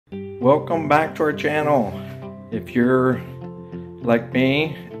Welcome back to our channel. If you're like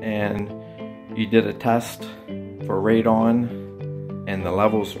me and you did a test for radon and the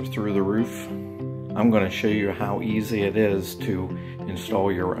levels are through the roof, I'm going to show you how easy it is to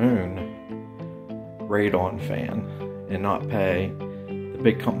install your own radon fan and not pay the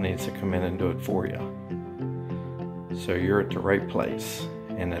big companies to come in and do it for you. So you're at the right place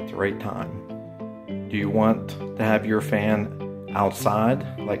and at the right time. Do you want to have your fan outside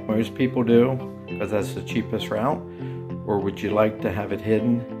like most people do because that's the cheapest route, or would you like to have it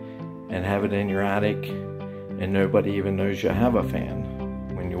hidden and have it in your attic and nobody even knows you have a fan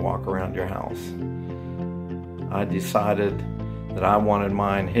when you walk around your house? I decided that I wanted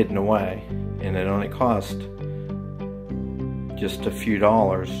mine hidden away, and it only cost just a few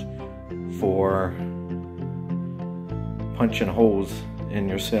dollars for punching holes in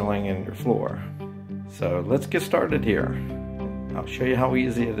your ceiling and your floor. So let's get started here. I'll show you how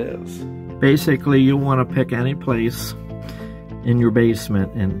easy it is. Basically, you want to pick any place in your basement,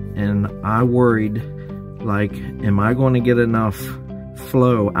 and I worried, like, am I going to get enough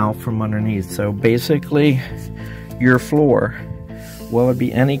flow out from underneath? So basically, your floor, will it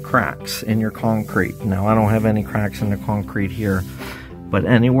be any cracks in your concrete? Now, I don't have any cracks in the concrete here, but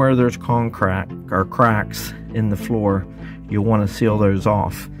anywhere there's concrete or cracks in the floor, you want to seal those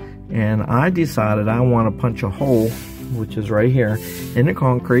off. And I decided I want to punch a hole, which is right here, in the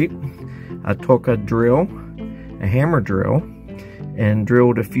concrete. I took a drill, a hammer drill, and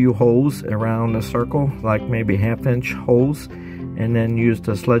drilled a few holes around the circle, like maybe half-inch holes, and then used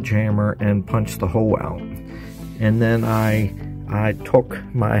a sledgehammer and punched the hole out. And then I took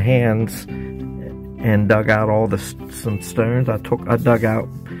my hands and dug out all some stones. I dug out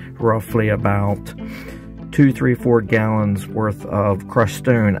roughly about 2, 3, 4 gallons worth of crushed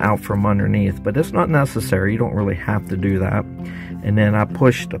stone out from underneath, but it's not necessary. You don't really have to do that. And then I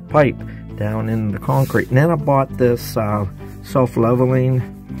pushed a pipe down in the concrete, and then I bought this self-leveling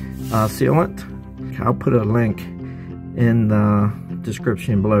sealant. I'll put a link in the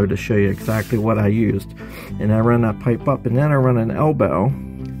description below to show you exactly what I used. And I run that pipe up, and then I run an elbow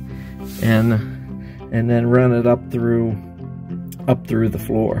and then run it up through the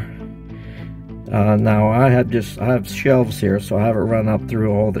floor. Now I have shelves here, so I have it run up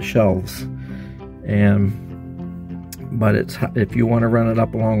through all the shelves. But if you want to run it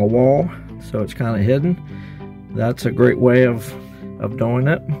up along a wall, so it's kind of hidden, that's a great way of doing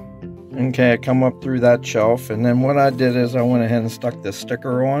it. Okay, I come up through that shelf, and then what I did is I went ahead and stuck the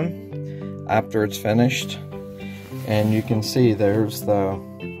sticker on after it's finished, and you can see there's the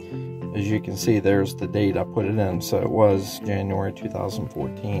date I put it in. So it was January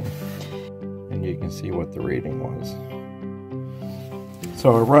 2014. And you can see what the rating was.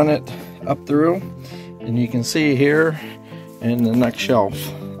 So I run it up through, and you can see here in the next shelf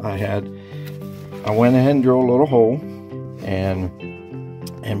I went ahead and drilled a little hole and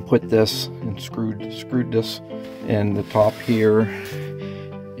put this and screwed this in the top here,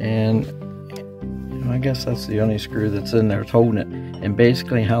 and I guess that's the only screw that's in there, it's holding it. And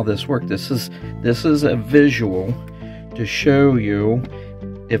basically how this works, this is a visual to show you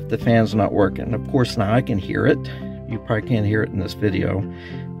if the fan's not working. Of course, now I can hear it. You probably can't hear it in this video,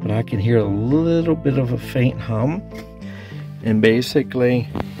 but I can hear a little bit of a faint hum. And basically,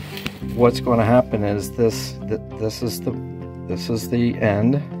 what's going to happen is this is the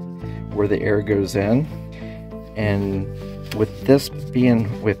end where the air goes in, and with this being,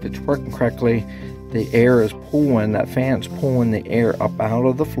 if it's working correctly, the air is pulling, that fan's pulling the air up out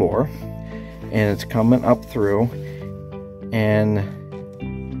of the floor, and it's coming up through, and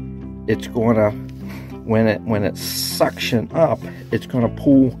it's going to, when it's suction up, it's going to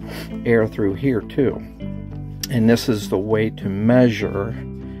pull air through here too. And this is the way to measure.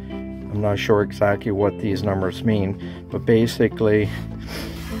 I'm not sure exactly what these numbers mean, but basically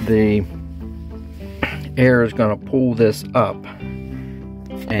the air is going to pull this up,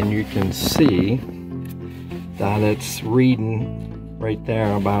 and you can see that it's reading right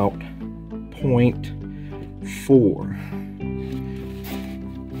there about 0.4.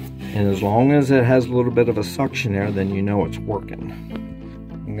 And as long as it has a little bit of a suction there, then you know it's working.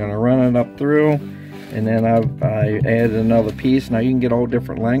 I'm gonna run it up through, and then I added another piece. Now you can get all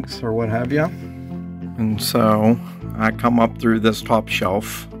different lengths or what have you. And so I come up through this top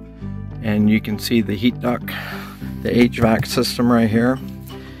shelf, and you can see the heat duct, the HVAC system right here.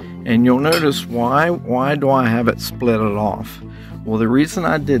 And you'll notice why do I have it split it off? Well, the reason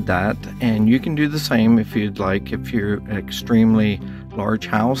I did that, and you can do the same if you'd like, if you're an extremely large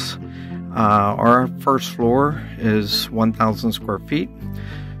house. Our first floor is 1,000 square feet,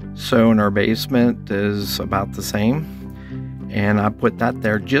 so in our basement is about the same. and I put that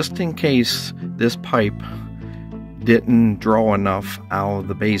there just in case this pipe didn't draw enough out of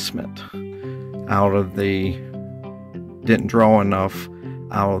the basement, didn't draw enough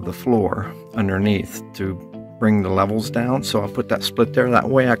out of the floor underneath to bring the levels down. So I put that split there, that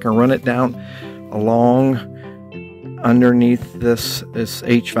way I can run it down along underneath this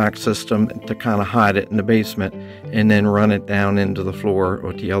HVAC system to kind of hide it in the basement, and then run it down into the floor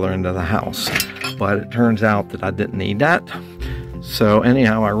or at the other end of the house. But it turns out that I didn't need that. So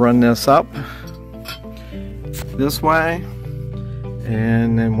anyhow, I run this up this way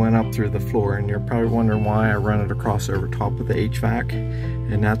and then went up through the floor, and you're probably wondering why I run it across over top of the HVAC,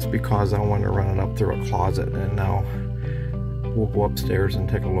 and that's because I want to run it up through a closet. And now we'll go upstairs and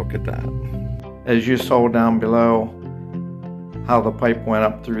take a look at that. As you saw down below how the pipe went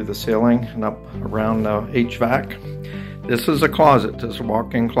up through the ceiling and up around the HVAC, this is a closet, this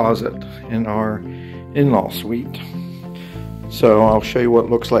walk-in closet in our in-law suite. So I'll show you what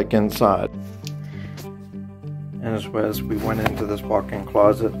it looks like inside. And as we went into this walk-in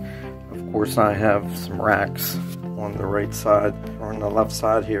closet, of course I have some racks on the right side or on the left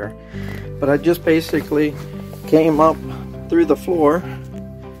side here. But I just basically came up through the floor,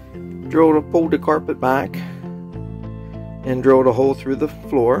 pulled the carpet back, and drilled a hole through the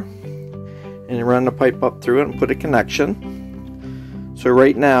floor, and ran the pipe up through it and put a connection. So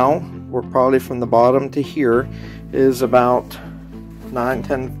right now, we're probably from the bottom to here is about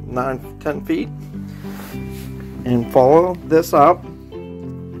 9-10 feet. And follow this up.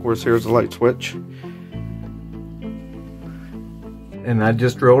 Of course, here's the light switch. And I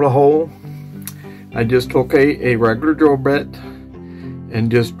just drilled a hole. I just took a regular drill bit and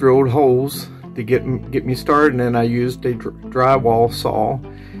just drilled holes to get me started, and then I used a drywall saw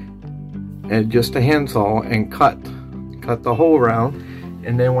and just a hand saw and cut the hole around.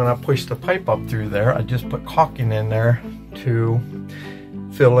 And then when I pushed the pipe up through there, I just put caulking in there to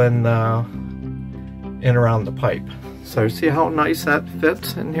fill in around the pipe. So see how nice that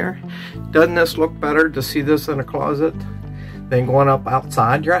fits in here? Doesn't this look better to see this in a closet than going up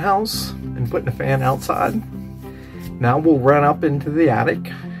outside your house and putting a fan outside? Now we'll run up into the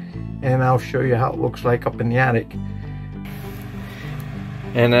attic, and I'll show you how it looks like up in the attic.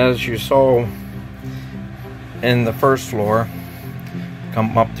 And as you saw in the first floor,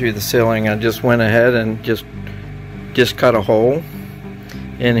 come up through the ceiling, I just went ahead and just cut a hole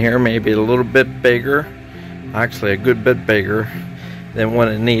in here, maybe a little bit bigger, actually a good bit bigger than what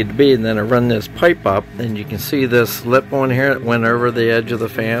it needed to be. And then I run this pipe up, and you can see this lip on here that went over the edge of the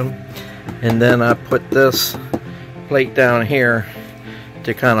fan. And then I put this plate down here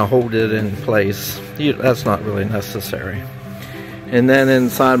to kind of hold it in place. That's not really necessary. And then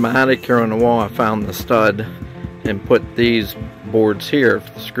inside my attic here on the wall, I found the stud and put these boards here,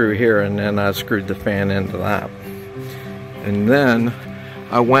 the screw here, and then I screwed the fan into that. And then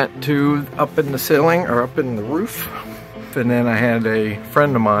I went to up in the ceiling, or up in the roof, and then I had a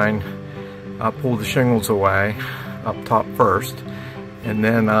friend of mine pull the shingles away up top first, and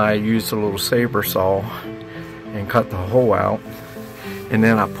then I used a little saber saw and cut the hole out, and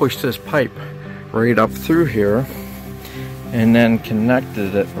then I pushed this pipe right up through here and then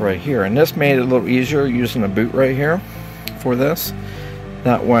connected it right here. And this made it a little easier using a boot right here for this.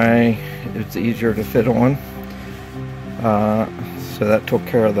 That way it's easier to fit on. So that took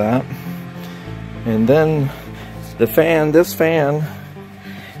care of that. And then the fan, this fan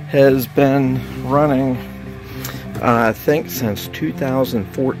has been running, I think since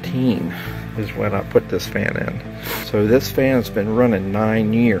 2014 is when I put this fan in. So this fan's been running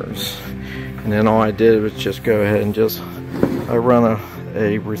 9 years. And then all I did was just go ahead and I run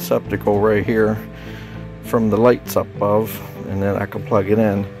a receptacle right here from the lights up above, and then I can plug it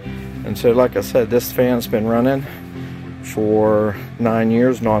in. And so like I said, this fan's been running for 9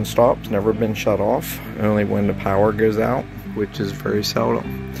 years non-stop. It's never been shut off, only when the power goes out, which is very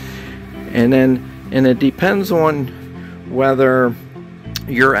seldom. And it depends on whether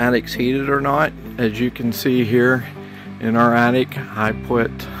your attic's heated or not. As you can see here in our attic, I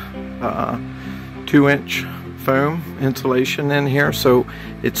put 2-inch foam insulation in here, so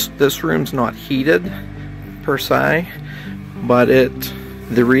this room's not heated per se, but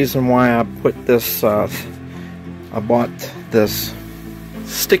the reason why I put this I bought this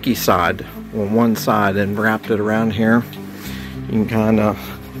sticky side on one side and wrapped it around here. You can kind of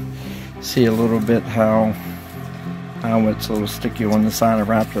see a little bit how it's a little sticky on the side. I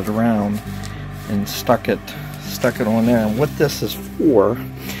wrapped it around and stuck it on there. And what this is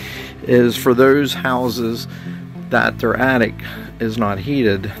for those houses that their attic is not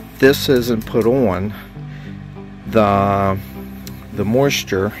heated. This isn't put on the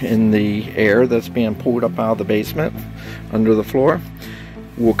moisture in the air that's being pulled up out of the basement under the floor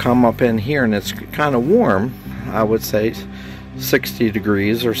will come up in here, and it's kind of warm, I would say 60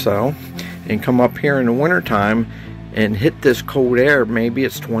 degrees or so, and come up here in the winter time and hit this cold air. Maybe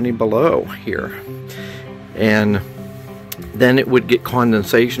it's 20 below here, and then it would get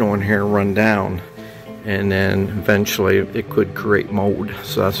condensation on here and run down, and then eventually it could create mold.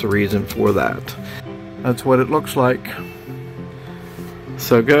 So that's the reason for that. That's what it looks like.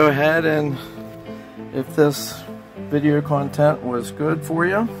 So go ahead, and if this video content was good for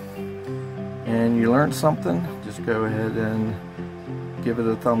you and you learned something, just go ahead and give it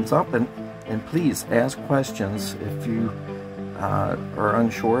a thumbs up, and please ask questions if you are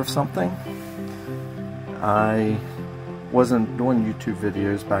unsure of something. I wasn't doing YouTube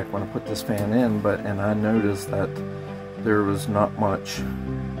videos back when I put this fan in, and I noticed that there was not much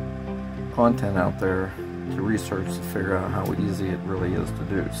content out there to research to figure out how easy it really is to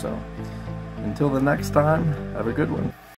do. So until the next time, have a good one.